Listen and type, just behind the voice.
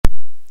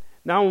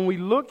Now, when we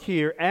look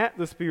here at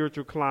the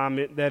spiritual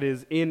climate that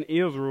is in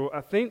Israel,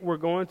 I think we're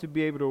going to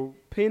be able to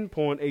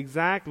pinpoint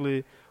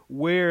exactly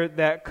where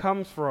that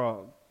comes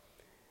from.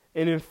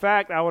 And in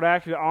fact, I would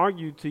actually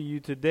argue to you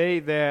today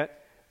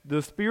that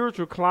the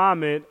spiritual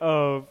climate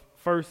of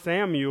 1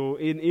 Samuel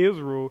in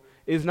Israel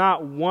is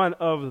not one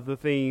of the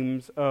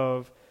themes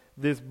of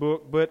this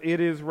book, but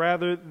it is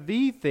rather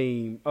the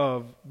theme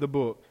of the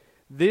book.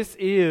 This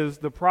is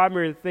the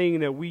primary thing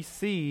that we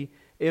see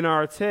in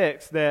our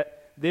text, that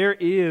there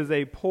is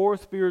a poor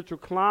spiritual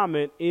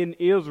climate in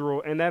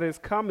Israel, and that is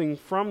coming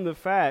from the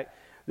fact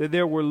that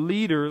there were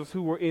leaders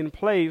who were in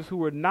place who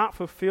were not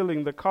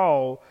fulfilling the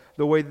call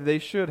the way that they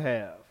should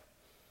have.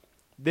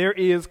 There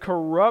is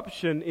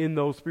corruption in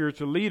those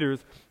spiritual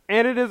leaders,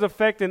 and it is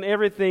affecting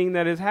everything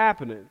that is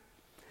happening.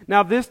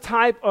 Now, this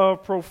type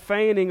of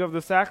profaning of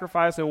the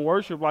sacrifice and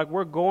worship, like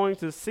we're going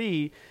to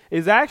see,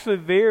 is actually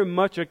very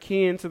much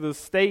akin to the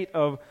state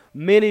of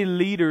many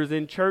leaders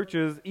in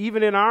churches,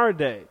 even in our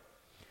day.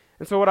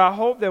 And so what I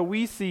hope that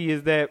we see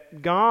is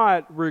that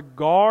God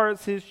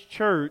regards his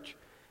church,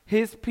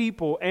 his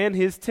people, and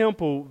his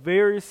temple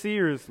very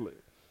seriously.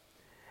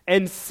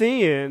 And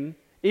sin,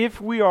 if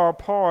we are a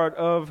part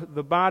of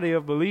the body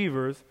of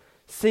believers,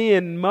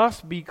 sin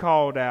must be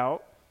called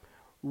out,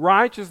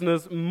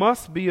 righteousness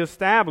must be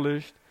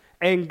established,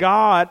 and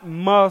God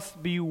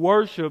must be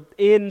worshiped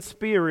in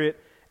spirit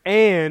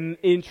and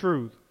in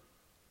truth.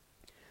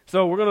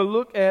 So we're going to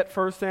look at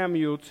 1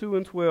 Samuel 2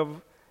 and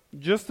 12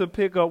 just to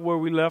pick up where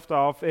we left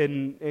off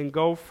and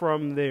go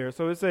from there.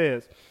 So it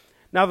says,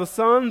 "Now the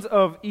sons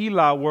of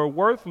Eli were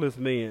worthless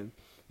men.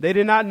 They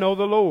did not know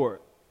the Lord.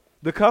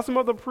 The custom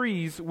of the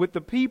priests with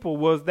the people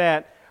was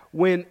that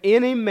when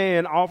any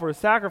man offered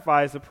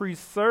sacrifice, the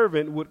priest's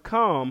servant would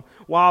come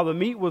while the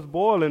meat was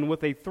boiling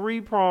with a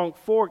three-pronged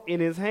fork in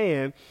his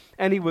hand,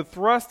 and he would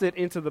thrust it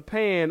into the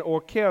pan or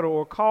kettle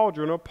or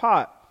cauldron or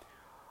pot.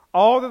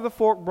 All that the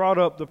fork brought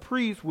up, the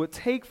priest would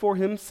take for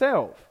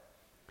himself.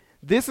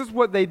 This is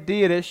what they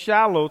did at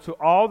Shiloh to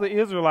all the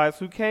Israelites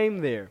who came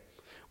there.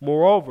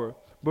 Moreover,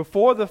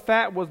 before the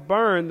fat was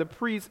burned, the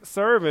priest's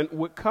servant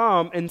would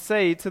come and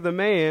say to the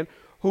man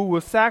who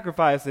was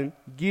sacrificing,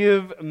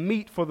 'Give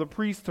meat for the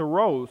priest to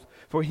roast,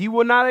 for he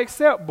will not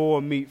accept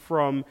boiled meat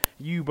from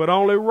you, but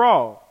only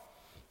raw.'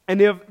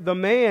 And if the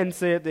man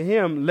said to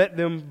him, 'Let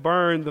them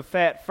burn the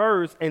fat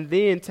first, and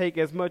then take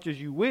as much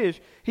as you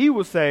wish,' he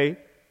would say,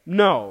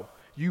 'No,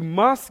 you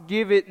must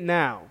give it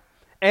now.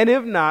 And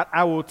if not,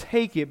 I will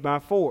take it by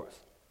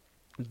force.'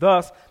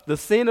 Thus, the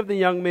sin of the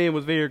young man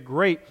was very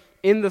great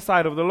in the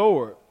sight of the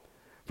Lord,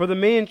 for the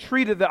men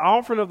treated the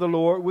offering of the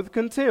Lord with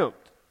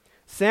contempt.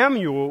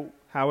 Samuel,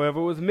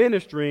 however, was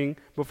ministering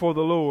before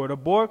the Lord, a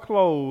boy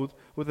clothed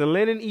with a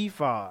linen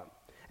ephod,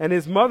 and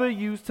his mother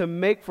used to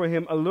make for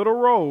him a little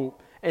robe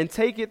and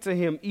take it to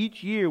him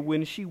each year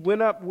when she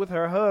went up with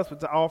her husband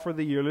to offer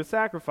the yearly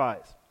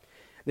sacrifice.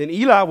 Then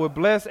Eli would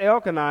bless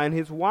Elkanah and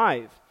his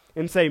wife,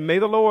 and say, 'May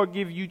the Lord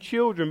give you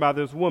children by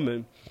this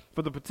woman,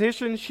 for the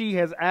petition she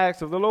has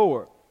asked of the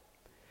Lord.'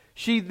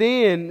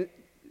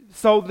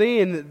 So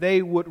then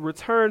they would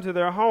return to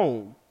their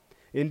home.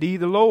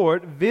 Indeed, the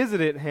Lord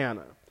visited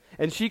Hannah,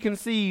 and she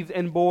conceived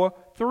and bore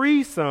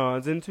 3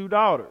 sons and 2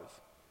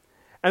 daughters.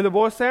 And the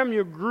boy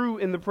Samuel grew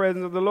in the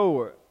presence of the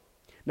Lord.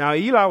 Now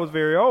Eli was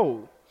very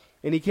old,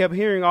 and he kept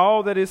hearing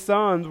all that his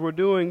sons were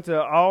doing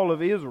to all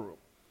of Israel,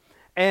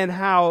 and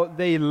how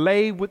they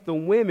lay with the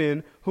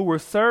women who were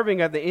serving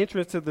at the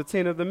entrance to the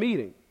tent of the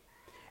meeting.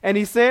 And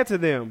he said to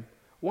them,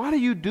 'Why do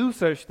you do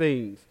such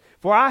things?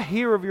 For I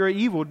hear of your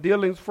evil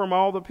dealings from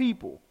all the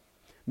people.'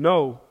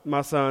 'No,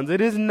 my sons, it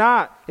is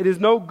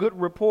no good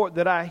report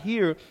that I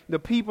hear the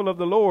people of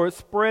the Lord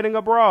spreading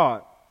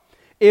abroad.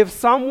 If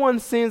someone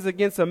sins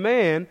against a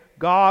man,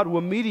 God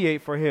will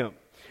mediate for him.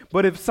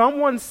 But if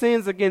someone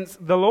sins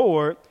against the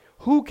Lord,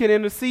 who can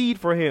intercede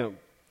for him?'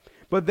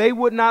 But they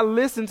would not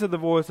listen to the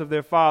voice of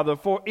their father,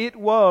 for it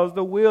was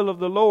the will of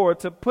the Lord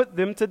to put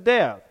them to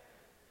death.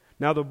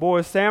 Now the boy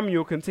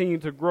Samuel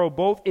continued to grow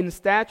both in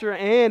stature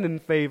and in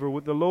favor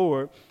with the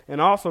Lord and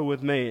also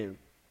with man.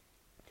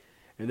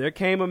 And there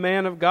came a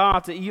man of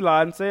God to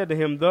Eli and said to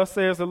him, 'Thus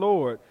says the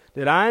Lord,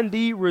 did I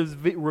indeed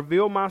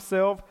reveal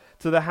myself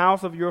to the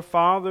house of your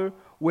father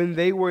when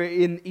they were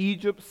in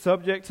Egypt,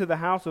 subject to the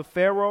house of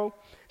Pharaoh?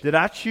 Did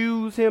I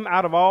choose him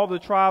out of all the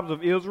tribes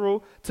of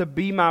Israel to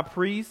be my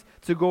priest,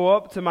 to go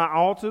up to my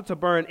altar, to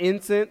burn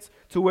incense,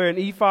 to wear an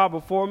ephod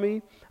before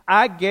me?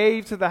 I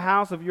gave to the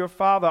house of your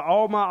father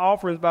all my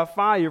offerings by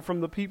fire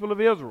from the people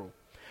of Israel.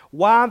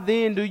 Why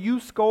then do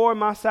you scorn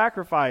my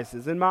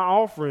sacrifices and my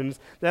offerings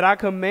that I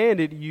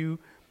commanded you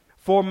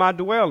for my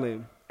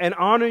dwelling, and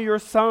honor your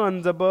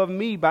sons above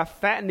me by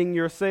fattening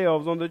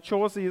yourselves on the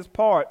choicest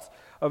parts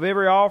of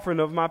every offering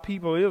of my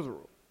people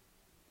Israel?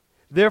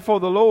 Therefore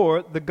the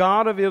Lord, the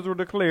God of Israel,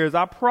 declares,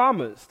 I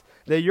promised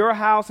that your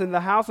house and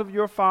the house of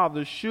your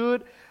fathers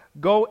should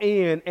go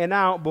in and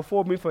out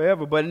before me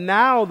forever. But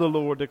now the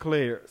Lord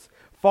declares,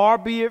 far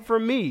be it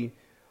from me,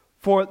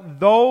 for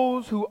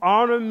those who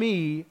honor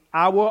me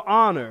I will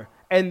honor,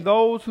 and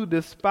those who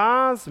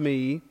despise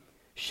me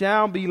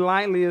shall be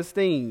lightly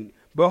esteemed.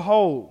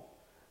 Behold,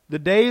 the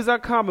days are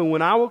coming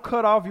when I will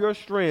cut off your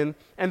strength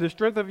and the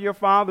strength of your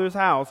father's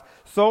house,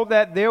 so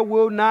that there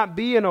will not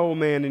be an old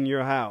man in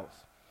your house.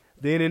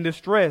 Then in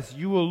distress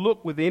you will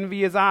look with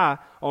envious eye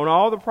on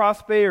all the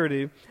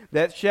prosperity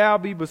that shall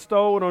be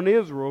bestowed on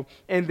Israel,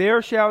 and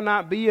there shall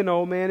not be an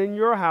old man in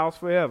your house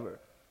forever.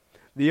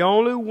 The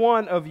only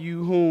one of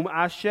you whom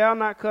I shall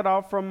not cut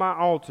off from my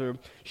altar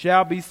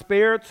shall be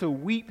spared to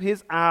weep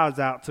his eyes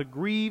out, to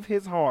grieve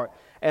his heart,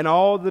 and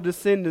all the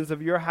descendants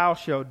of your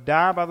house shall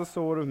die by the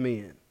sword of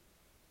men.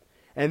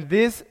 And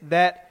this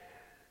that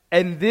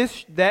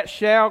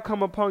shall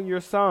come upon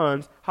your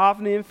sons,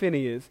 Hophni and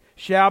Phinehas,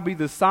 shall be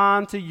the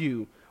sign to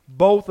you.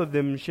 Both of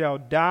them shall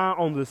die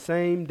on the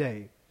same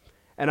day.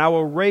 And I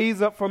will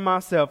raise up for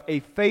myself a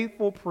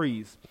faithful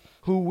priest,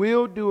 who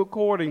will do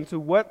according to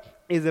what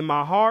is in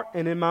my heart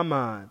and in my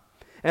mind.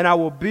 And I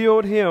will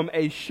build him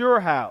a sure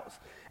house,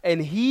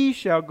 and he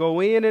shall go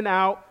in and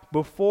out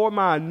before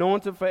my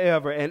anointed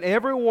forever. And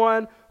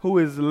everyone who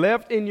is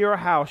left in your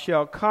house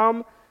shall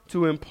come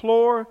to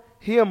implore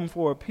him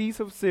for a piece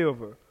of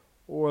silver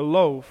or a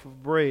loaf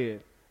of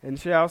bread, and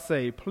shall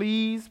say,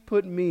 please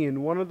put me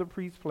in one of the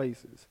priest's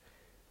places,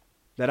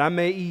 that I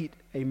may eat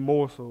a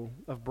morsel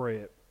of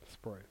bread. Let's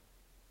pray.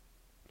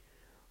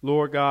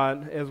 Lord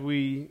God, as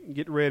we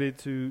get ready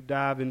to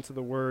dive into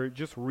the word,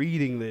 just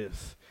reading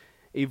this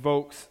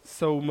evokes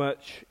so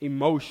much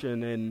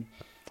emotion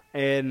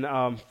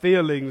and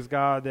feelings,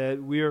 God,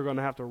 that we are going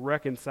to have to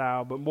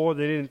reconcile. But more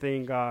than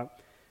anything, God,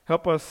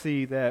 help us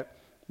see that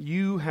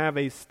you have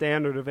a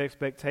standard of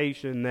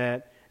expectation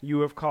that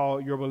you have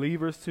called your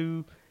believers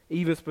to,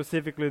 even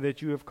specifically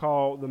that you have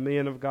called the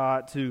men of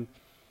God to.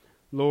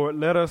 Lord,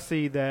 let us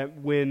see that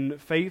when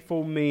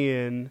faithful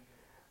men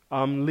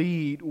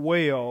lead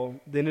well,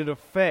 then it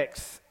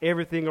affects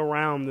everything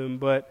around them.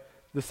 But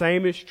the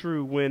same is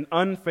true when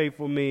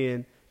unfaithful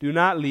men do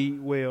not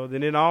lead well,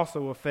 then it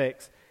also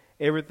affects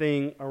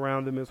everything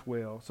around them as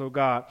well. So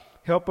God,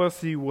 help us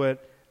see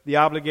what the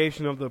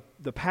obligation of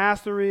the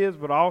pastor is,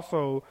 but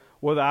also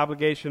what the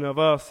obligation of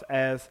us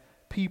as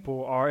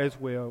people are as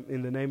well.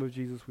 In the name of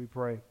Jesus we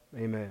pray.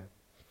 Amen.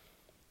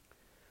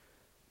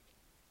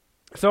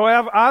 So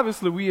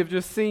obviously we have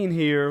just seen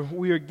here,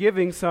 we are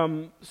giving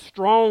some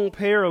strong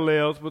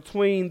parallels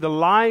between the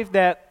life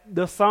that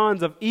the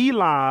sons of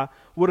Eli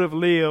would have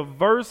lived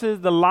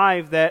versus the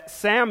life that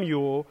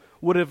Samuel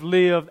would have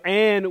lived,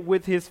 and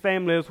with his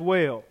family as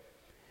well.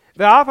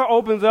 The author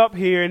opens up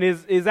here and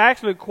is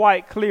actually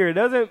quite clear. It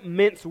doesn't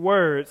mince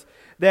words,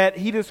 that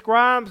he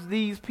describes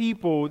these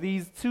people,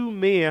 these two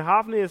men,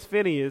 Hophni and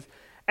Phinehas,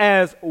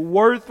 as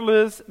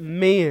worthless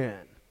men.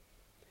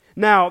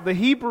 Now, the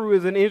Hebrew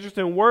is an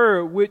interesting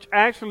word which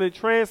actually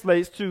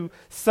translates to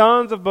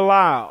sons of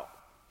Belial,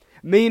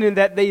 meaning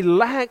that they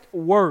lacked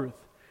worth.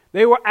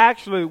 They were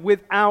actually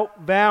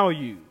without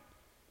value.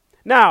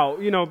 Now,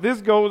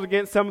 this goes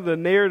against some of the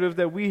narratives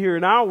that we hear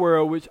in our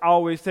world, which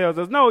always tells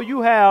us, no,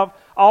 you have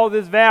all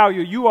this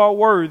value, you are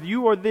worth,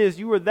 you are this,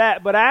 you are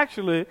that. But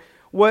actually,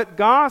 what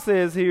God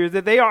says here is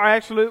that they are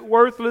actually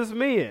worthless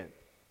men.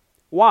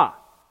 Why?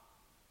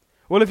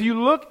 Well, if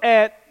you look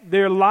at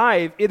their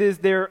life, it is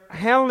their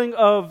handling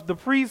of the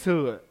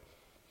priesthood.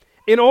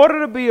 In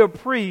order to be a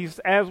priest,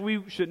 as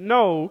we should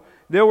know,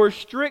 there were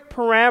strict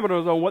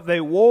parameters on what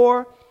they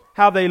wore,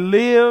 how they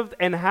lived,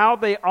 and how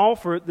they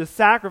offered the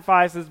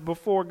sacrifices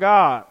before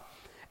God.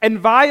 And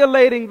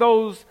violating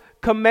those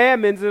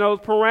commandments and those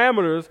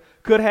parameters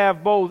could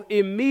have both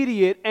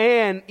immediate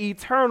and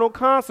eternal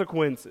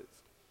consequences.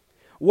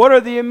 What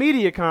are the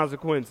immediate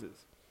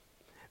consequences?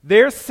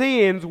 Their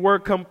sins were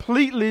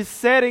completely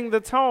setting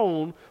the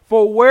tone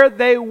for where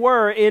they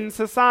were in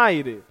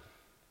society.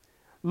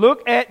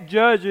 Look at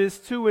Judges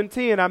 2 and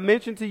 10. I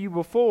mentioned to you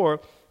before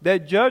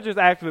that Judges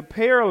actually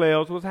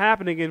parallels what's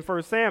happening in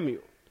 1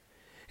 Samuel.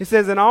 It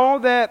says, and all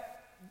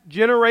that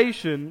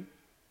generation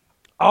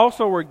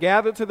also were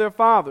gathered to their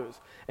fathers,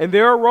 and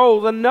there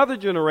arose another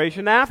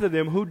generation after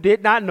them who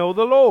did not know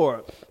the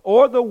Lord,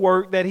 or the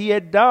work that he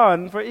had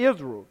done for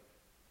Israel.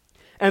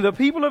 And the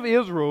people of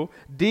Israel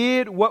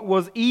did what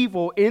was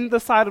evil in the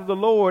sight of the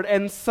Lord,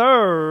 and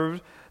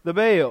served the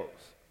Baals.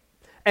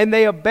 And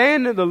they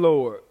abandoned the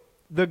Lord,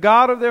 the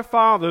God of their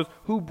fathers,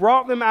 who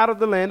brought them out of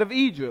the land of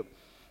Egypt.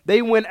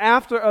 They went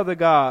after other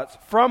gods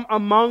from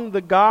among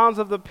the gods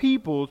of the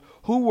peoples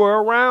who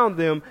were around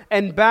them,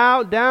 and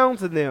bowed down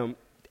to them,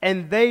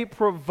 and they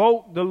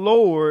provoked the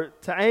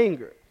Lord to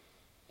anger.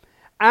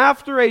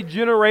 After a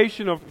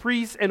generation of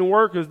priests and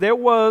workers, there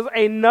was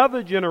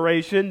another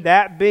generation,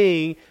 that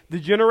being the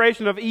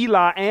generation of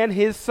Eli and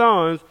his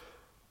sons,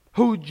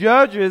 who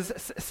Judges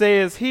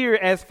says here,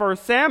 as 1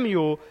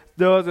 Samuel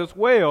does as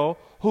well,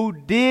 who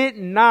did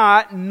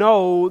not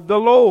know the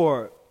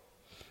Lord.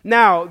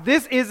 Now,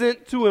 this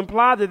isn't to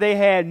imply that they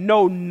had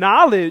no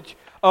knowledge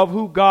of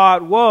who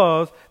God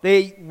was.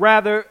 They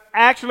rather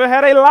actually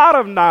had a lot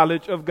of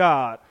knowledge of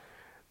God.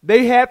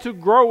 They had to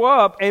grow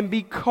up and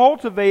be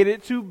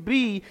cultivated to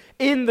be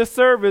in the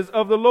service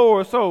of the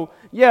Lord. So,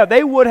 yeah,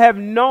 they would have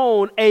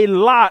known a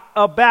lot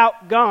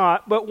about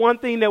God. But one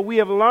thing that we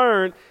have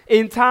learned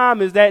in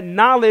time is that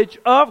knowledge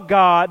of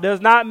God does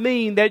not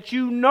mean that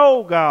you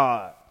know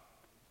God.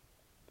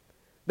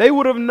 They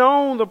would have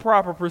known the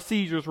proper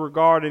procedures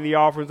regarding the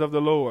offerings of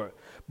the Lord.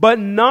 But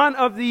none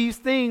of these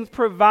things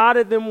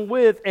provided them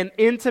with an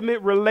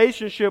intimate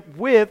relationship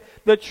with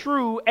the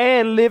true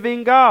and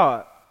living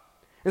God.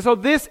 And so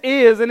this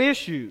is an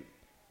issue.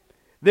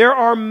 There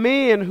are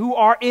men who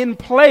are in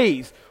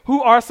place,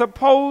 who are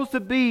supposed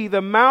to be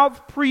the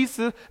mouthpiece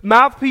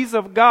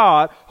of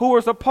God, who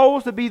are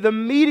supposed to be the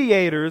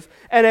mediators,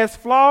 and as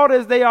flawed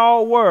as they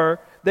all were,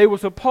 they were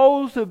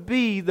supposed to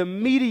be the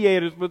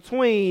mediators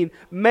between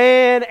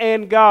man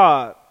and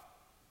God.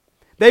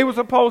 They were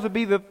supposed to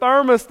be the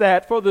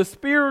thermostat for the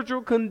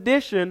spiritual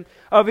condition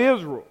of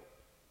Israel.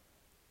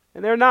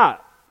 And they're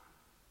not.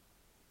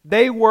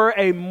 They were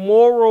a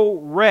moral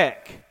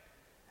wreck.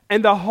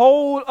 And the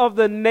whole of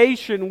the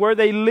nation where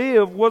they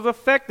lived was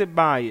affected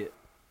by it.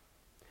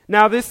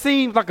 Now, this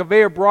seems like a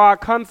very broad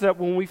concept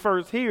when we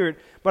first hear it,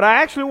 but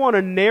I actually want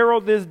to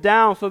narrow this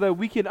down so that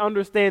we can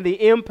understand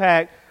the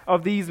impact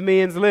of these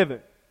men's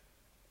living.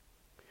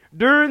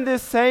 During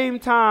this same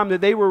time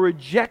that they were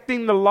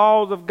rejecting the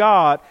laws of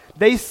God,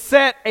 they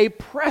set a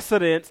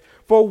precedent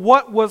for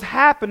what was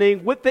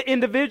happening with the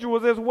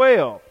individuals as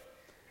well.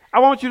 I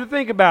want you to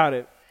think about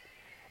it.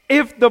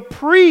 If the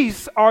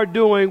priests are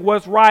doing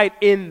what's right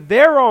in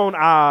their own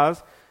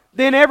eyes,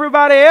 then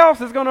everybody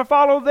else is going to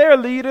follow their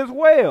lead as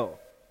well.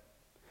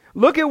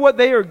 Look at what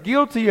they are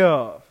guilty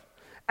of.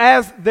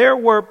 As there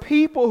were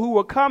people who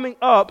were coming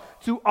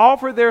up to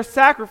offer their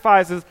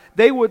sacrifices,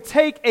 they would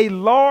take a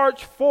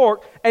large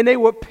fork and they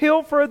would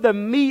pilfer the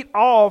meat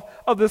off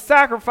of the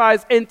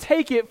sacrifice and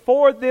take it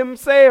for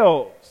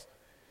themselves.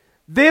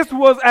 This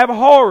was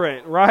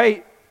abhorrent,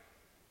 right?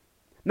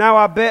 Now,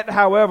 I bet,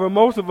 however,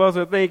 most of us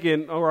are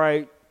thinking, all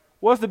right,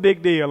 what's the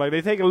big deal? Like,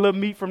 they taking a little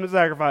meat from the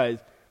sacrifice.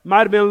 Might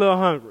have been a little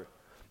hungry.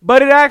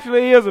 But it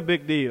actually is a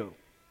big deal.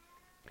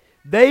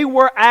 They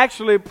were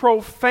actually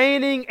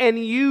profaning and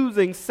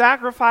using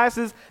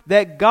sacrifices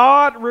that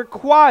God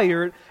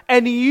required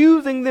and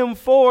using them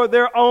for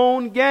their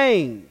own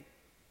gain.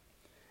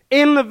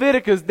 In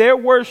Leviticus, there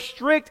were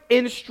strict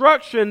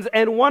instructions,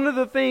 and one of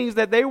the things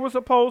that they were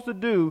supposed to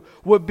do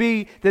would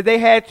be that they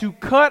had to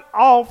cut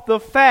off the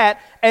fat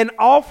and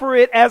offer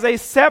it as a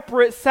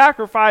separate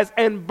sacrifice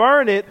and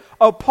burn it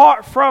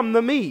apart from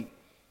the meat.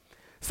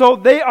 So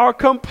they are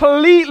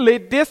completely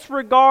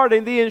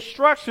disregarding the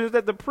instructions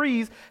that the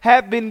priests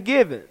have been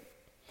given.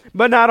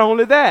 But not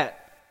only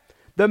that,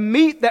 the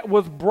meat that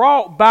was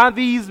brought by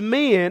these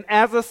men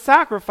as a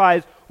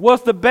sacrifice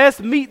was the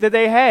best meat that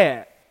they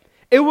had.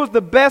 It was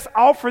the best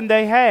offering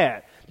they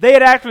had. They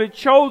had actually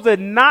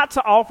chosen not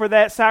to offer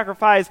that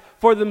sacrifice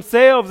for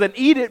themselves and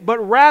eat it, but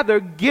rather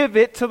give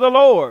it to the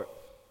Lord.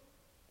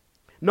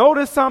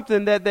 Notice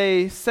something that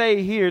they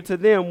say here to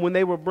them when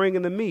they were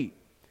bringing the meat.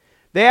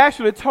 They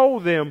actually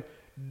told them,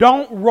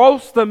 don't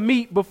roast the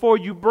meat before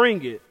you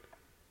bring it.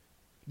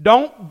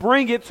 Don't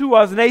bring it to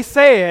us. And they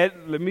said,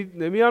 let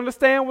me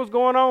understand what's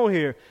going on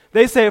here.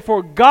 They said,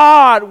 for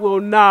God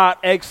will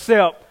not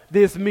accept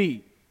this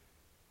meat.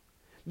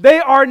 They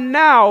are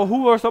now,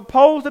 who are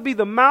supposed to be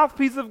the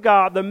mouthpiece of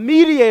God, the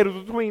mediators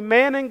between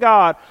man and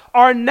God,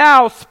 are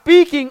now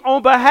speaking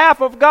on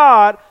behalf of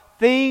God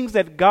things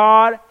that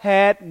God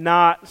had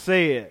not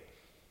said.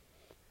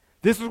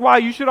 This is why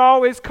you should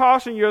always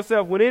caution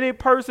yourself when any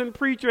person,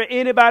 preacher,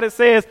 anybody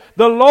says,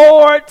 the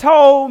Lord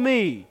told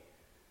me.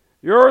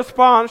 Your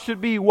response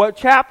should be what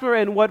chapter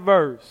and what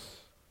verse.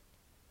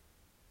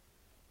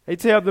 They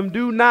tell them,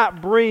 do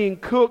not bring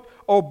cooked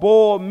or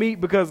boiled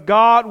meat because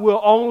God will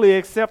only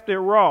accept it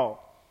raw.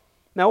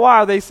 Now, why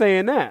are they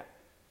saying that?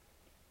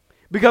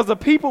 Because the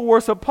people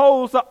were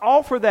supposed to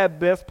offer that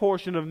best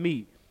portion of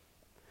meat.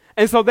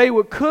 And so they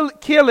would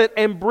kill it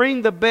and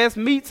bring the best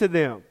meat to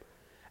them.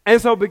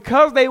 And so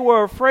because they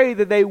were afraid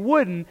that they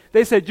wouldn't,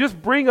 they said,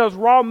 just bring us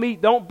raw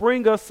meat, don't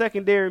bring us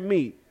secondary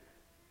meat.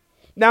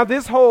 Now,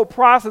 this whole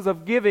process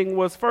of giving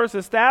was first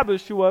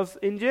established to us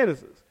in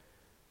Genesis.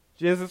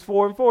 Genesis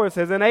 4:4, it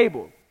says, and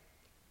Abel,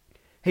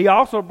 he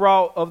also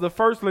brought of the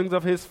firstlings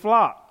of his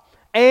flock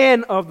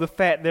and of the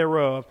fat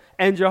thereof.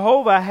 And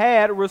Jehovah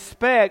had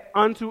respect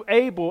unto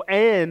Abel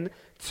and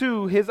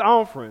to his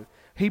offering.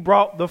 He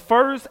brought the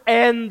first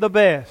and the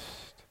best.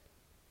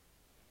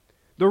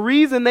 The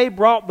reason they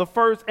brought the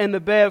first and the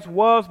best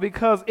was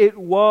because it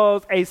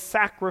was a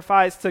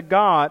sacrifice to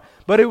God,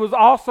 but it was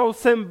also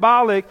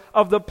symbolic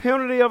of the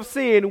penalty of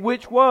sin,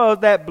 which was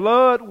that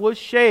blood was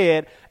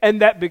shed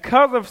and that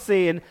because of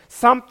sin,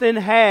 something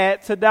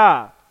had to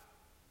die.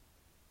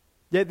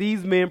 Yet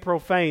these men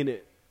profane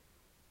it.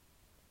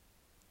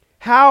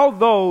 How,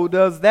 though,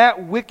 does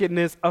that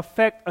wickedness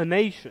affect a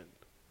nation?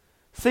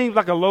 Seems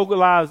like a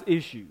localized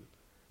issue.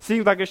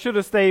 Seems like it should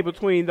have stayed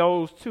between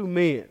those two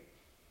men.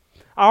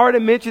 I already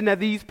mentioned that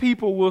these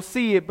people will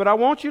see it, but I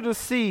want you to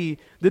see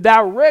the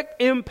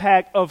direct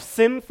impact of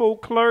sinful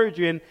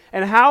clergy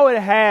and how it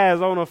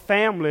has on a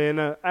family and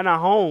a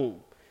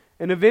home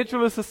and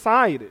eventually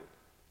society.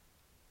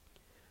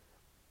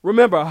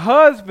 Remember,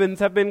 husbands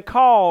have been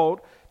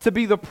called to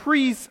be the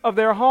priests of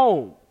their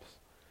homes.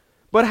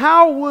 But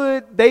how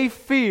would they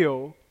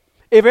feel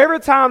if every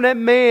time that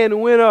man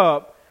went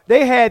up,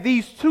 they had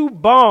these two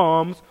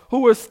bums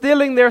who were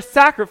stealing their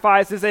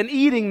sacrifices and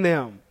eating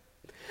them?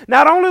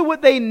 Not only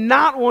would they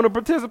not want to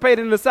participate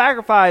in the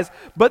sacrifice,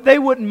 but they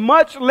would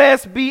much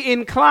less be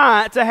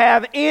inclined to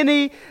have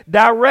any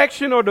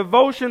direction or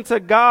devotion to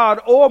God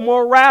or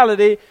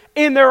morality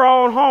in their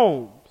own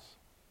homes.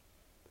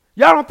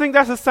 Y'all don't think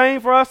that's the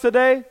same for us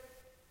today?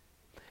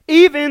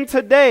 Even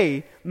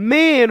today,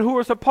 men who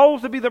are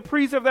supposed to be the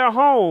priests of their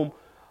home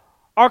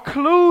are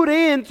clued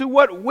in to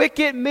what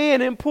wicked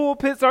men in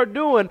pulpits are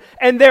doing,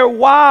 and their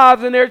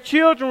wives and their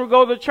children will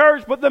go to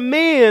church, but the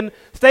men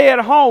stay at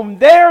home.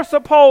 They're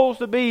supposed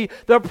to be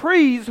the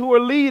priests who are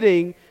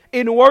leading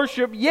in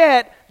worship,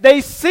 yet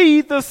they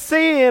see the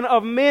sin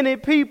of many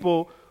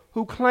people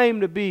who claim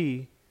to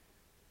be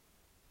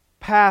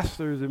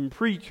pastors and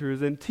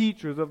preachers and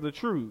teachers of the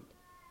truth.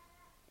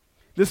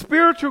 The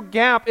spiritual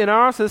gap in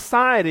our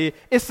society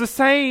is the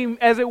same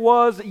as it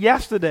was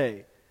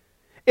yesterday.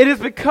 It is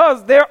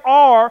because there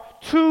are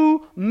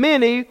too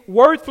many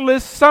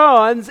worthless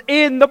sons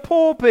in the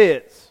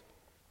pulpits.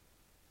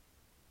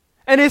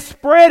 And it's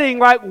spreading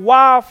like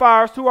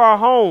wildfires to our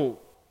home.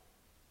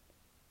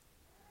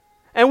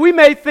 And we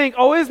may think,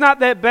 oh, it's not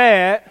that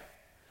bad.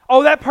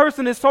 Oh, that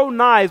person is so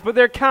nice, but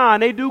they're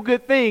kind. They do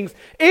good things.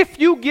 If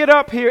you get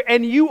up here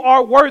and you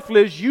are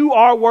worthless, you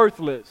are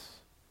worthless.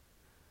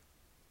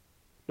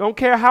 Don't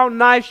care how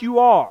nice you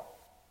are.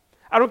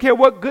 I don't care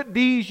what good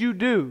deeds you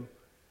do.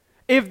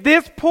 If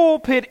this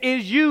pulpit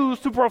is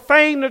used to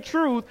profane the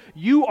truth,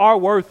 you are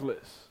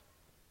worthless.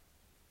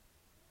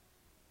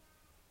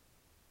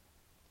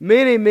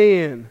 Many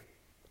men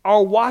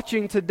are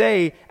watching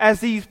today as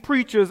these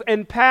preachers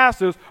and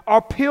pastors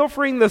are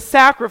pilfering the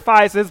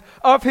sacrifices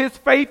of his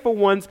faithful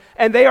ones,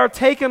 and they are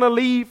taking a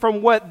lead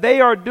from what they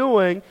are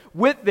doing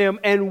with them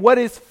and what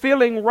is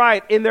feeling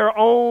right in their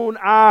own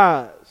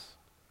eyes.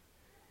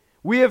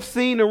 We have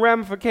seen the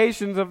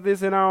ramifications of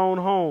this in our own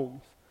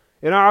homes,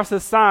 in our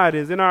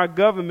societies, in our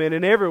government,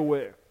 and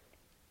everywhere.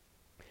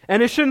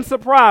 And it shouldn't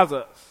surprise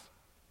us.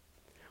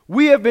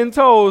 We have been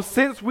told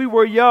since we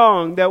were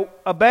young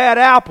that a bad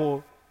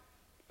apple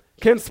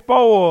can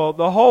spoil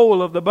the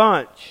whole of the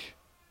bunch.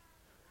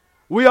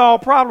 We all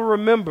probably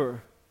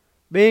remember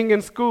being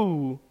in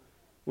school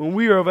when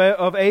we were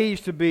of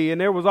age to be,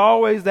 and there was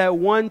always that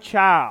one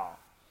child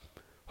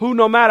who,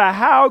 no matter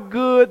how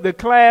good the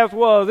class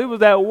was, it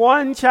was that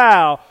one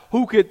child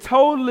who could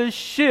totally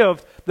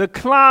shift the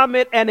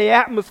climate and the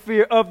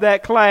atmosphere of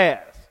that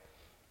class.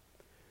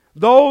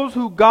 Those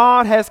who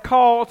God has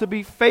called to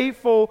be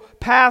faithful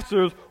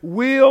pastors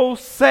will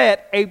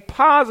set a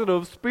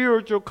positive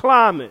spiritual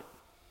climate.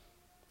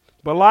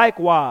 But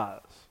likewise,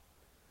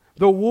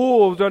 the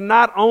wolves are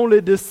not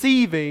only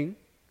deceiving,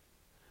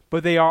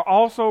 but they are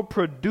also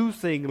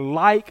producing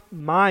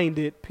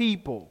like-minded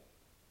people.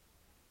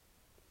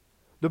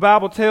 The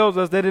Bible tells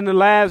us that in the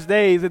last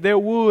days that there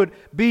would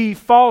be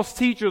false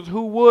teachers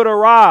who would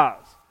arise.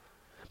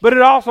 But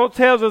it also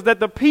tells us that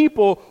the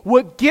people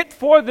would get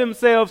for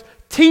themselves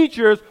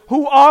teachers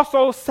who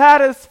also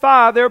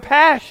satisfy their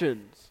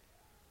passions.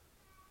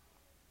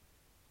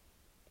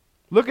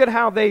 Look at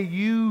how they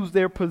use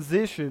their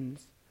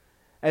positions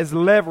as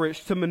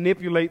leverage to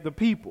manipulate the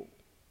people.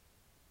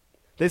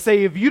 They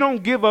say, if you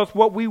don't give us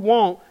what we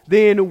want,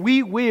 then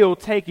we will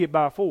take it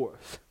by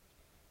force.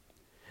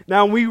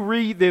 Now, when we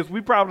read this,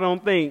 we probably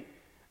don't think,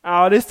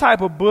 this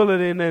type of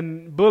bullying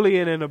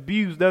and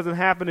abuse doesn't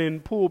happen in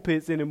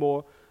pulpits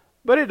anymore.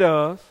 But it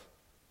does.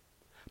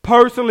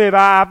 Personally,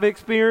 I've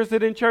experienced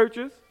it in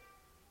churches.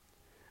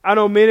 I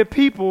know many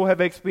people have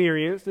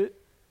experienced it.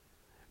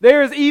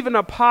 There is even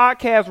a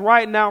podcast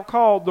right now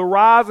called The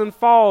Rise and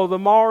Fall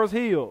of Mars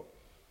Hill.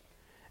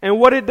 And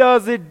what it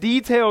does, it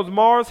details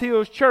Mars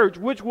Hill's church,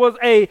 which was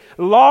a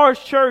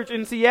large church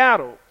in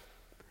Seattle,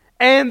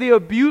 and the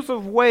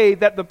abusive way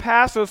that the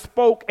pastor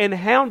spoke and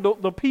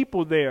handled the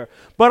people there,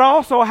 but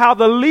also how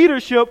the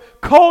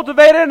leadership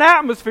cultivated an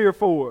atmosphere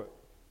for it.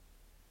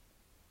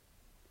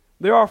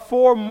 There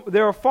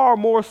are far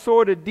more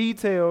sordid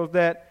details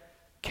that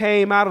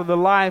came out of the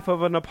life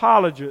of an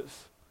apologist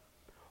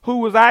who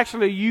was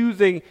actually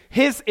using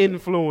his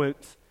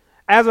influence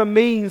as a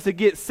means to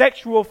get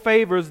sexual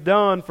favors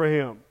done for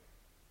him.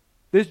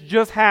 This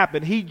just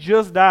happened. He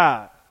just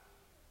died.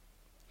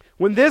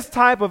 When this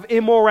type of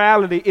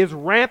immorality is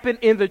rampant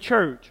in the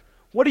church,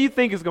 what do you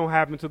think is going to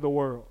happen to the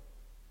world?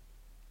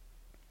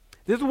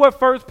 This is what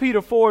 1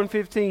 Peter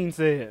 4:15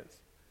 says.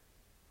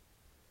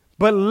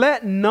 But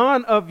let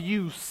none of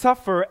you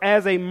suffer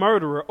as a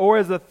murderer or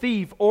as a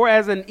thief or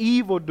as an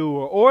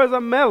evildoer or as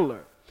a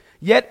meddler.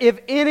 Yet if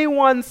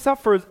anyone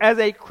suffers as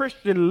a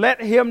Christian,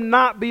 let him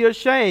not be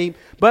ashamed,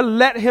 but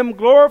let him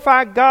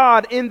glorify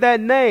God in that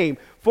name.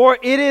 For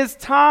it is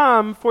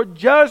time for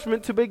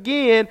judgment to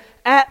begin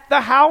at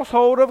the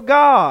household of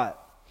God.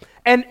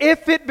 And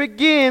if it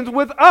begins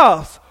with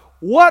us,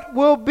 what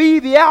will be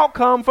the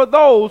outcome for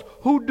those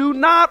who do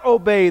not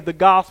obey the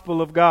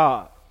gospel of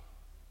God?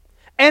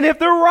 And if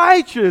the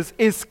righteous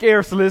is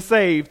scarcely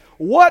saved,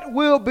 what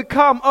will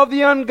become of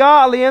the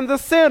ungodly and the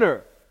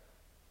sinner?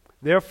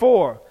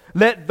 Therefore,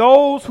 let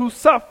those who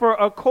suffer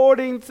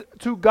according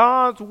to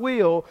God's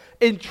will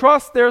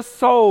entrust their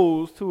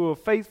souls to a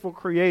faithful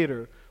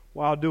Creator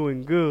while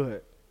doing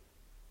good.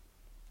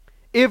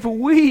 If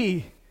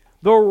we,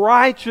 the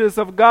righteous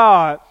of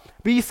God,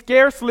 be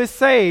scarcely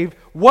saved,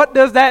 what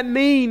does that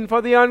mean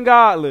for the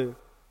ungodly?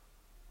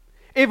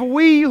 If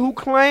we who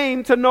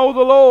claim to know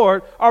the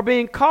Lord are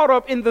being caught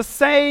up in the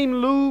same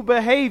lewd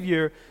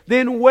behavior,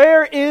 then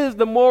where is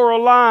the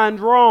moral line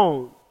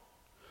drawn?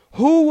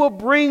 Who will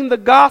bring the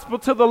gospel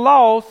to the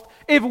lost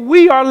if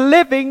we are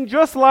living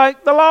just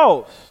like the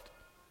lost?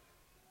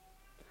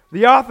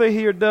 The author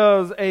here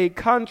does a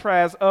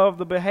contrast of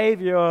the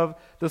behavior of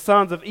the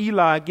sons of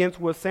Eli against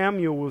what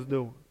Samuel was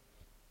doing.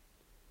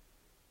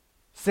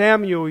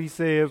 Samuel, he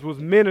says, was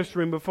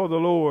ministering before the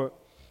Lord,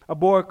 a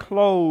boy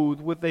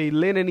clothed with a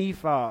linen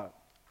ephod,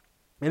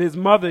 and his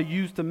mother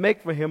used to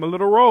make for him a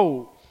little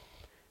robe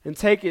and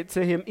take it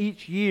to him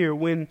each year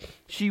when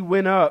she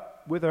went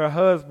up with her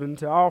husband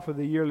to offer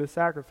the yearly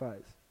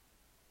sacrifice.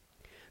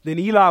 Then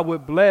Eli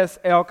would bless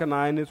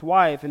Elkanah and his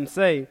wife and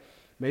say,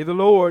 "May the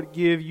Lord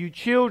give you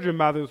children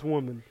by this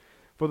woman,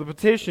 for the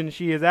petition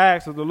she has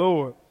asked of the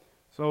Lord,"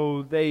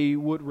 so they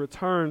would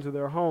return to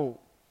their home.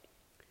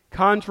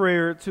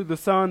 Contrary to the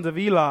sons of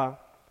Eli,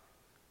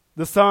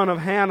 the son of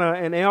Hannah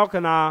and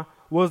Elkanah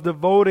was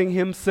devoting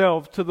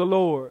himself to the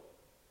Lord.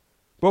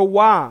 But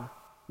why?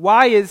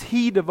 Why is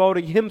he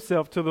devoting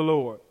himself to the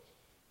Lord?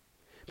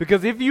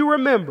 Because if you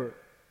remember,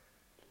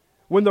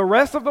 when the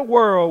rest of the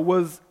world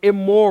was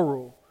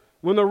immoral,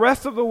 when the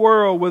rest of the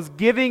world was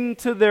giving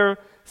to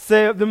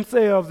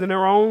themselves in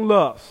their own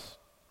lusts,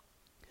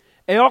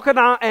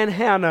 Elkanah and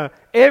Hannah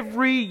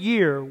every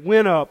year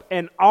went up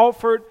and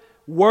offered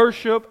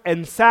worship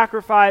and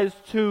sacrifice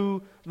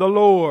to the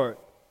Lord.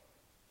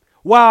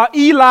 While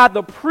Eli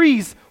the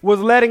priest was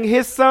letting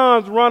his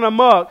sons run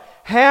amok,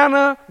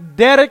 Hannah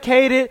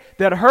dedicated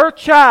that her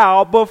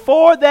child,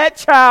 before that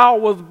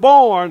child was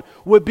born,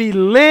 would be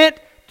lent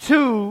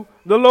to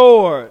the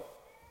Lord.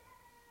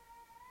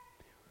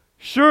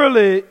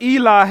 Surely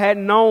Eli had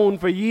known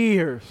for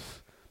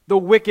years the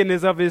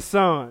wickedness of his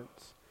sons.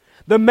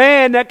 The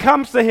man that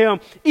comes to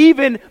him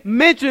even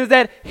mentions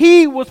that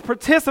he was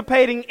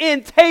participating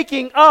in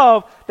taking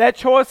of that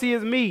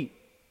choicest meat.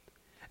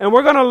 And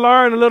we're going to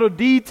learn a little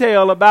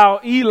detail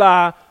about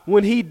Eli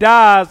when he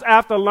dies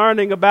after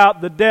learning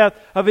about the death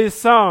of his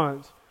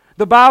sons.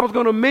 The Bible's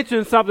going to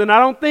mention something. I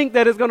don't think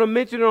that it's going to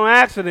mention it on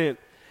accident.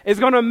 It's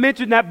going to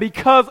mention that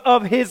because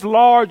of his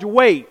large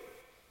weight.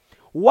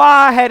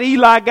 Why had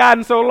Eli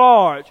gotten so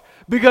large?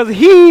 Because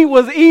he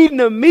was eating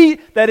the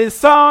meat that his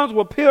sons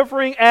were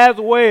pilfering as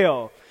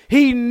well.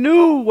 He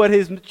knew what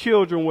his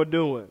children were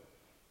doing.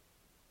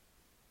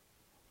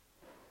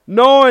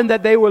 Knowing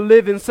that they were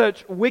living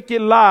such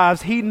wicked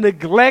lives, he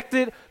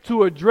neglected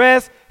to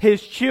address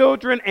his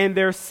children and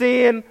their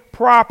sin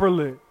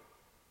properly.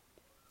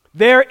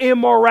 Their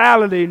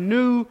immorality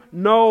knew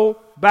no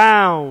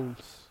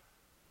bounds.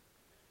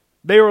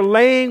 They were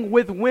laying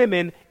with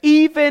women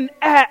even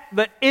at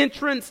the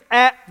entrance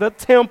at the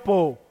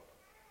temple.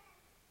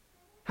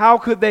 How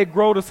could they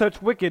grow to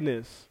such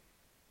wickedness?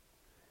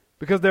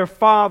 Because their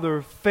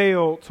father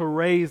failed to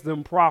raise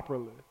them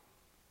properly.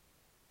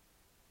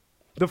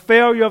 The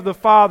failure of the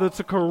father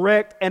to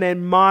correct and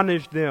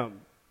admonish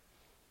them.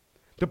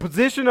 The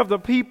position of the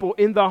people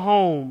in the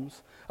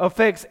homes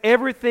affects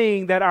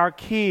everything that our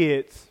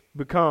kids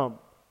become.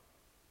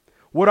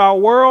 What our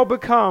world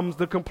becomes,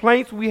 the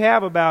complaints we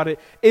have about it,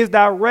 is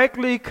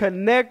directly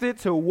connected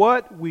to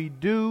what we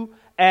do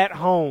at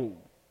home.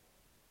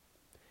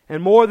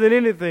 And more than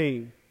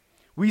anything,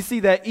 we see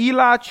that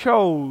Eli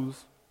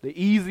chose the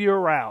easier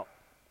route.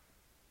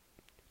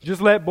 Just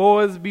let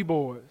boys be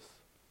boys.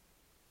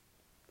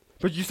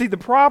 But you see, the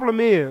problem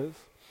is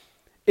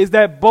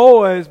that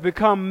boys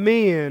become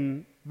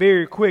men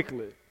very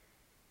quickly.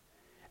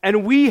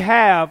 And we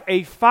have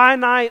a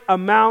finite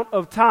amount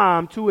of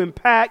time to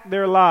impact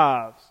their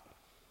lives.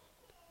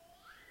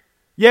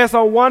 Yes,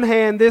 on one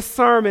hand, this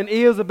sermon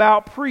is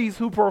about priests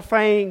who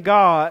profane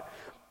God,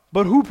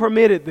 but who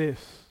permitted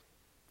this?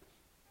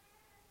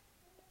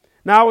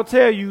 Now, I will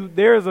tell you,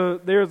 there's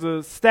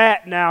a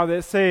stat now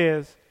that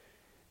says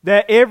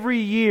that every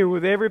year,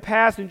 with every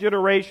passing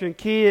generation,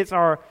 kids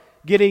are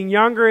getting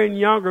younger and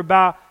younger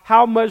about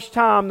how much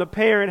time the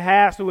parent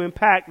has to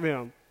impact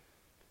them.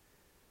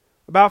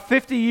 About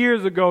 50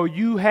 years ago,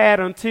 you had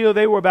until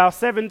they were about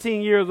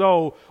 17 years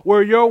old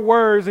where your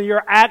words and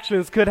your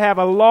actions could have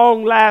a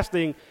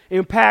long-lasting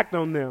impact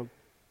on them.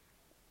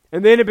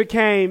 And then it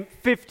became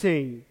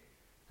 15,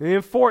 and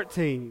then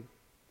 14.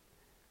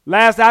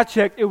 Last I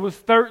checked, it was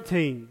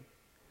 13.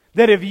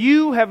 that if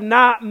you have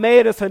not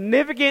made a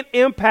significant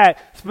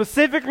impact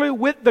specifically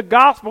with the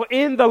gospel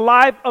in the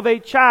life of a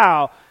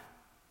child,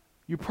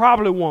 you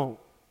probably won't.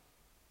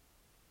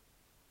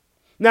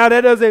 Now,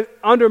 that doesn't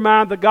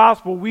undermine the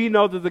gospel. We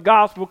know that the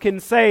gospel can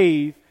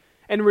save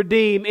and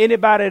redeem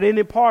anybody at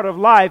any part of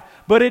life,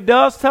 but it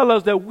does tell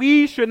us that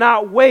we should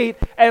not wait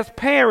as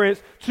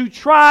parents to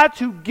try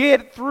to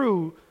get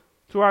through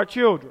to our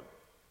children.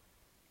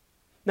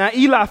 Now,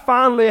 Eli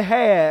finally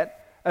had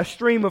a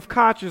stream of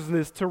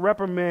consciousness to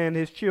reprimand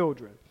his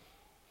children,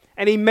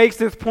 and he makes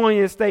this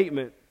poignant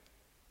statement.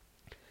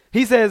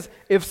 He says,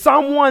 if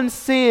someone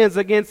sins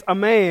against a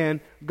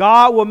man,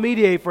 God will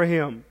mediate for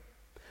him.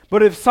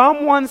 But if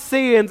someone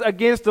sins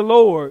against the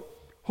Lord,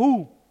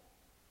 who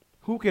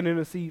can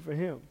intercede for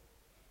him?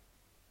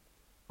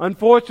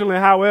 Unfortunately,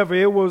 however,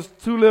 it was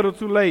too little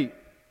too late.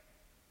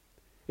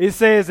 It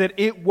says that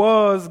it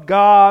was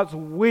God's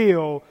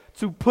will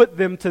to put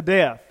them to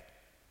death.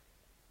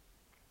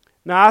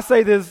 Now, I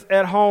say this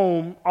at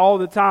home all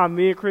the time.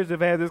 Me and Chris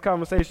have had this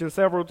conversation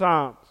several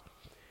times.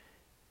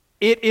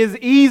 It is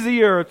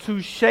easier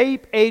to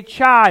shape a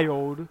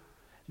child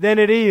than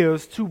it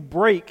is to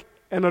break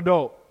an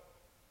adult.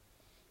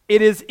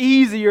 It is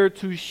easier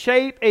to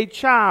shape a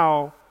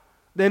child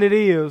than it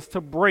is to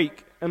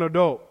break an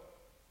adult.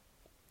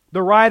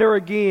 The writer,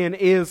 again,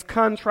 is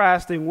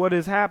contrasting what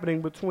is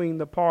happening between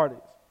the parties.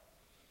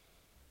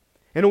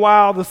 And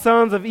while the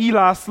sons of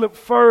Eli slipped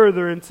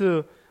further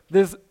into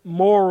this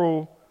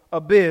moral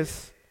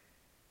abyss,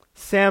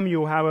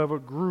 Samuel, however,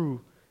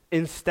 grew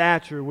in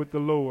stature with the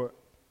Lord.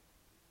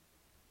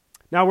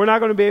 Now, we're not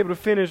going to be able to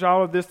finish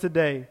all of this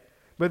today,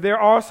 but there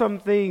are some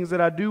things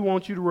that I do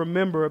want you to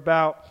remember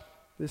about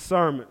this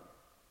sermon.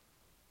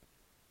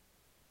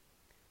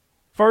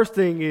 First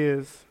thing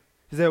is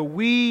that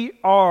we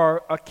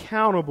are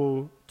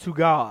accountable to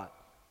God.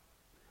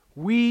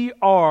 We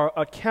are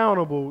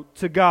accountable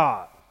to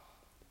God.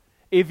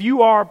 If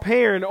you are a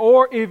parent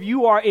or if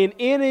you are in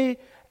any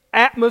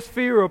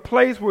atmosphere or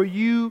place where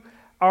you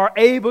are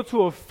able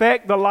to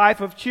affect the life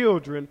of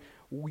children,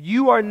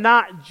 you are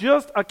not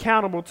just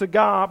accountable to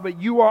God,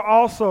 but you are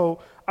also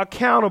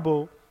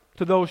accountable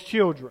to those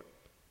children.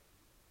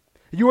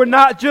 You are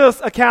not just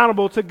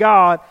accountable to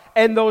God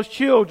and those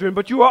children,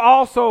 but you are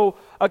also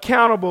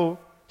accountable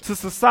to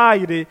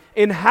society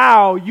in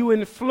how you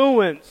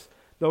influence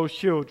those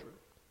children.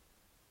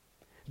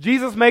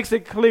 Jesus makes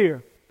it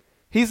clear.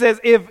 He says,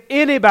 if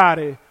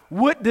anybody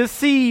would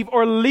deceive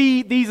or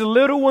lead these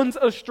little ones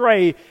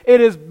astray,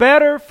 it is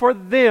better for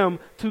them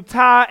to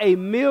tie a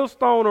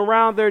millstone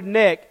around their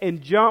neck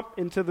and jump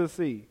into the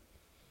sea.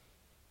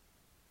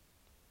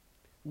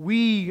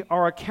 We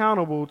are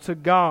accountable to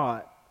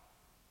God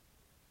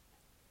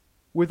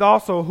with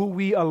also who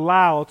we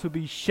allow to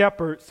be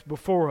shepherds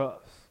before us.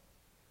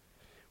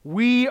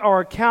 We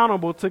are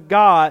accountable to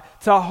God,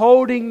 to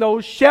holding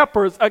those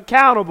shepherds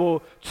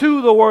accountable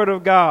to the Word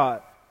of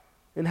God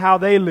and how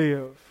they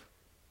live.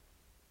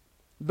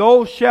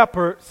 Those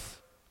shepherds,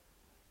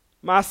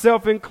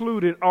 myself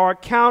included, are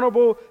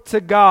accountable to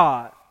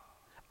God.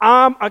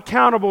 I'm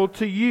accountable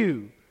to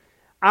you.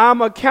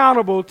 I'm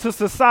accountable to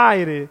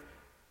society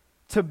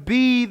to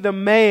be the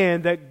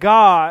man that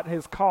God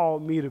has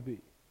called me to be.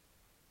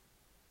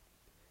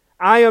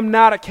 I am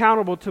not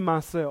accountable to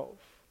myself.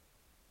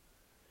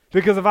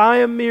 Because if I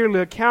am merely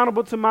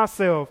accountable to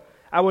myself,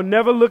 I will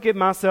never look at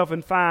myself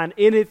and find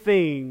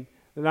anything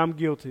that I'm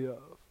guilty of.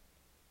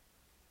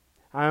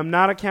 I am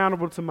not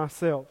accountable to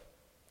myself.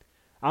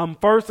 I'm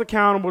first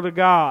accountable to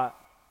God.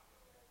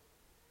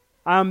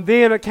 I'm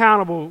then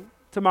accountable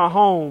to my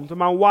home, to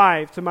my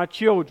wife, to my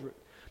children,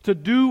 to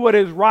do what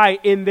is right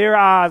in their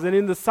eyes and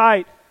in the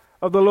sight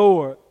of the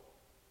Lord.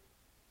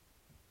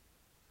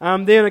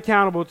 I'm then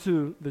accountable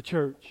to the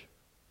church,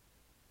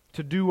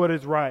 to do what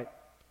is right.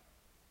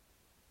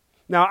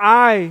 Now,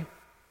 I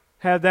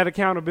have that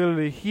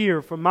accountability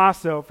here for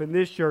myself in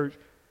this church,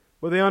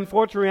 but the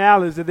unfortunate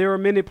reality is that there are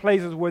many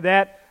places where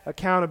that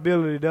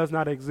accountability does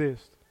not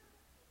exist.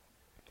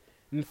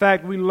 In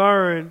fact, we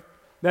learn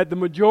that the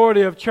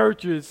majority of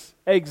churches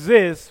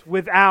exist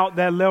without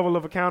that level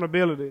of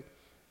accountability.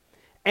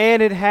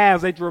 And it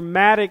has a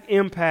dramatic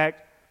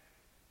impact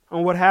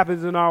on what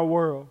happens in our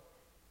world.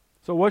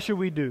 So what should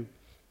we do?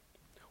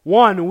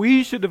 One,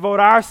 we should devote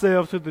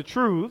ourselves to the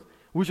truth.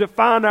 We should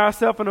find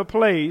ourselves in a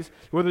place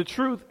where the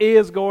truth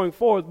is going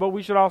forth, but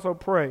we should also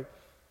pray.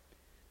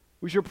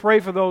 We should pray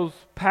for those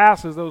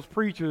pastors, those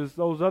preachers,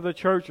 those other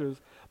churches,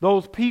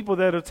 those people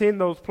that attend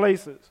those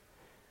places,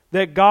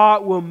 that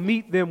God will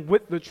meet them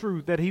with the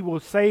truth, that He will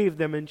save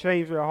them and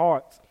change their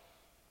hearts.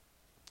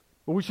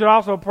 But we should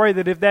also pray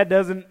that if that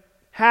doesn't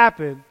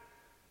happen,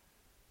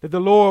 that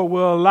the Lord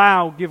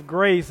will give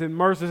grace and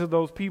mercy to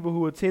those people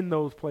who attend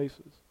those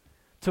places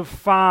to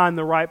find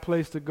the right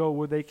place to go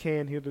where they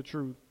can hear the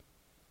truth.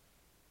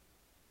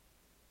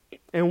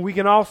 And we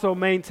can also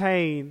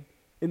maintain,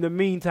 in the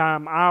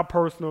meantime, our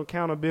personal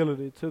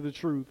accountability to the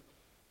truth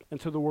and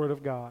to the Word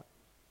of God.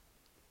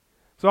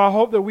 So I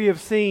hope that we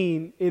have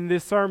seen in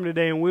this sermon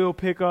today, and we'll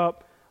pick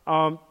up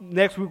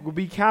Next week will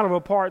be kind of a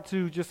part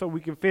 2, just so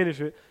we can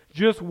finish it.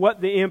 Just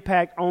what the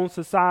impact on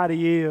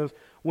society is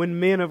when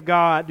men of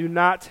God do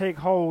not take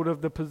hold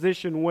of the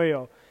position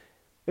well.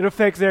 It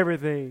affects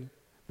everything.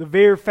 The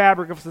very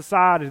fabric of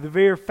society, the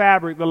very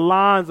fabric, the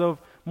lines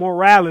of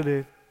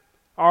morality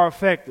are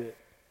affected.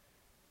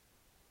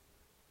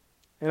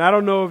 And I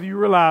don't know if you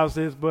realize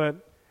this,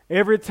 but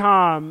every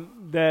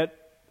time that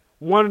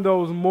one of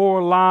those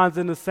moral lines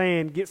in the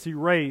sand gets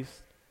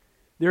erased,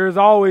 there is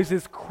always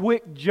this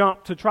quick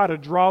jump to try to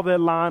draw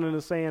that line in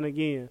the sand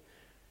again.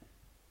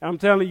 And I'm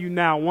telling you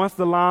now, once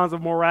the lines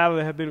of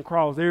morality have been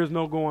crossed, there is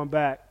no going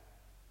back.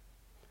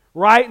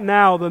 Right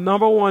now, the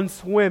number one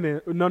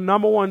swimmer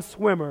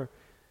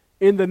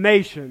in the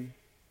nation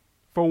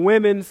for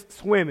women's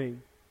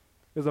swimming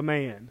is a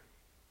man.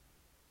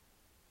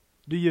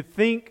 Do you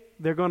think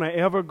they're going to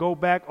ever go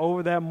back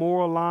over that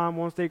moral line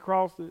once they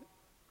cross it?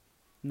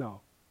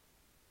 No.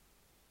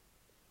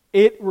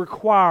 It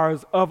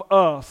requires of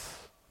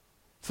us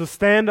to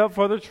stand up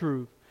for the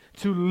truth,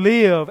 to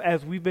live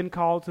as we've been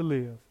called to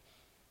live,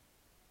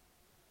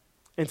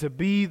 and to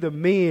be the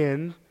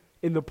men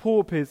in the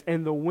pulpits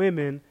and the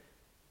women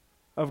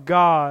of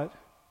God,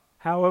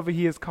 however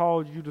He has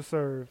called you to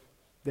serve,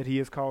 that He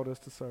has called us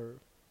to serve.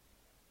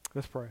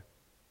 Let's pray.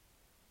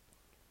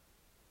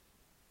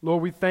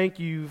 Lord, we thank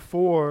you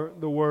for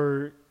the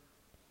word.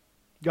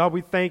 God,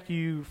 we thank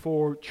you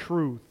for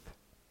truth.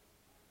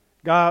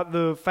 God,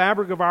 the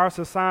fabric of our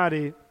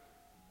society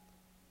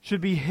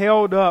should be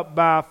held up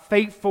by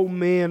faithful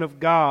men of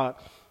God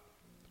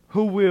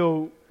who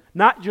will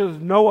not just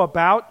know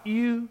about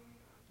you,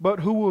 but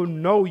who will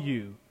know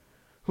you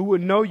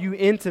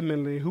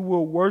intimately, who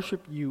will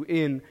worship you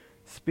in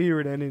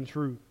spirit and in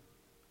truth.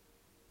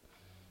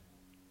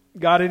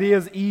 God, it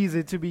is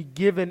easy to be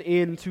given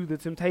into the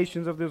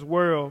temptations of this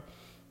world,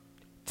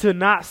 to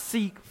not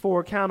seek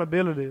for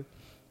accountability.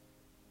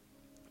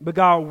 But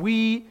God,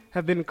 we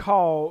have been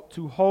called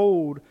to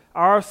hold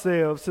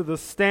ourselves to the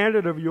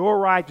standard of your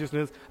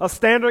righteousness, a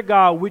standard,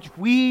 God, which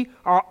we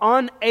are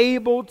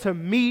unable to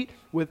meet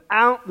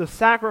without the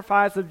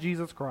sacrifice of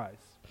Jesus Christ.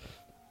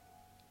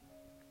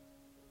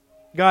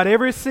 God,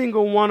 every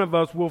single one of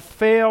us will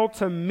fail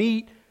to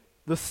meet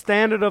the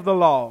standard of the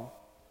law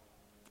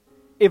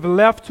if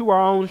left to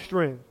our own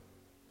strength.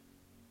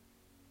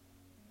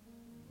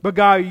 But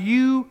God,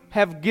 you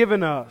have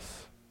given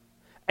us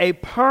a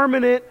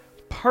permanent,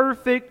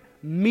 perfect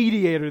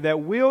mediator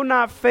that will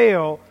not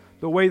fail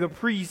the way the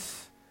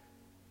priests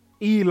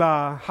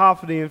Eli,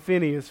 Hophni, and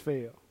Phinehas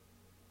failed.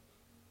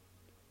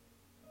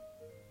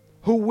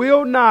 Who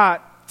will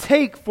not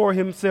take for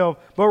himself,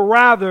 but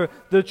rather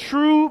the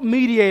true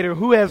mediator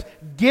who has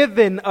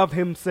given of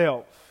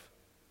himself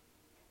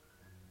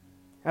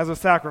as a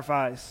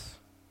sacrifice,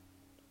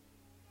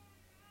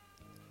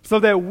 so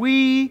that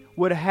we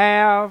would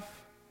have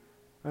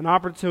an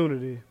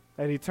opportunity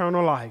at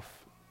eternal life.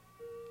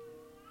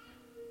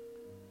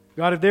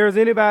 God, if there is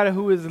anybody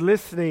who is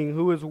listening,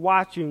 who is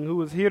watching, who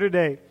is here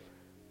today,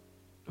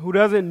 who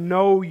doesn't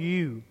know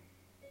you,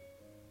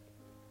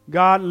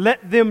 God,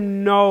 let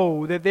them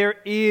know that there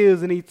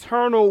is an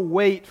eternal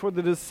weight for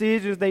the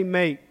decisions they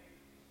make.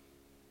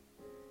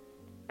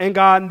 And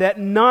God, that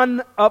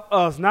none of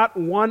us, not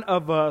one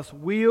of us,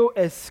 will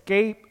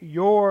escape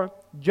your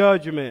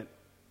judgment.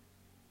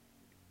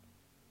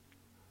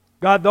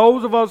 God,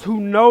 those of us who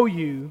know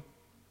you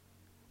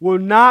will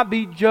not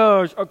be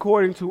judged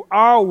according to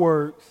our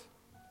works,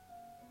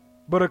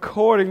 but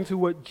according to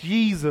what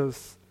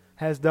Jesus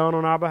has done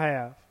on our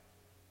behalf.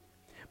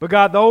 But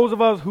God, those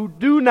of us who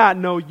do not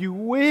know you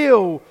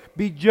will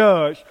be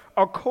judged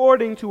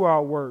according to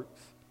our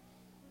works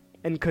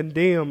and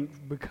condemned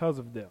because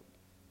of them.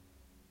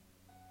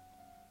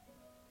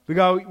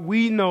 Because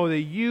we know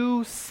that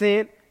you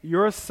sent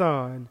your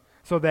Son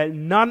so that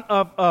none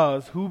of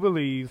us who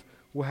believes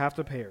will have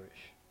to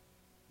perish,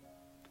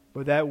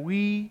 but that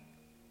we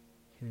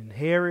can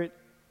inherit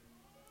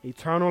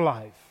eternal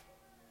life.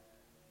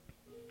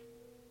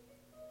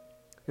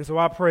 And so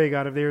I pray,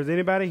 God, if there is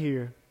anybody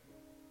here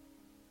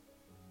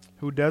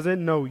who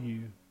doesn't know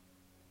you,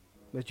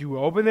 that you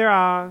will open their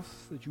eyes,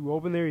 that you will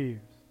open their ears,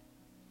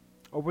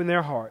 open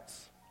their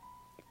hearts,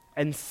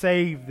 and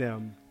save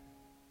them.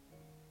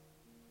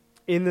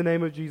 In the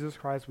name of Jesus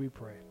Christ we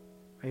pray.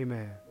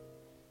 Amen.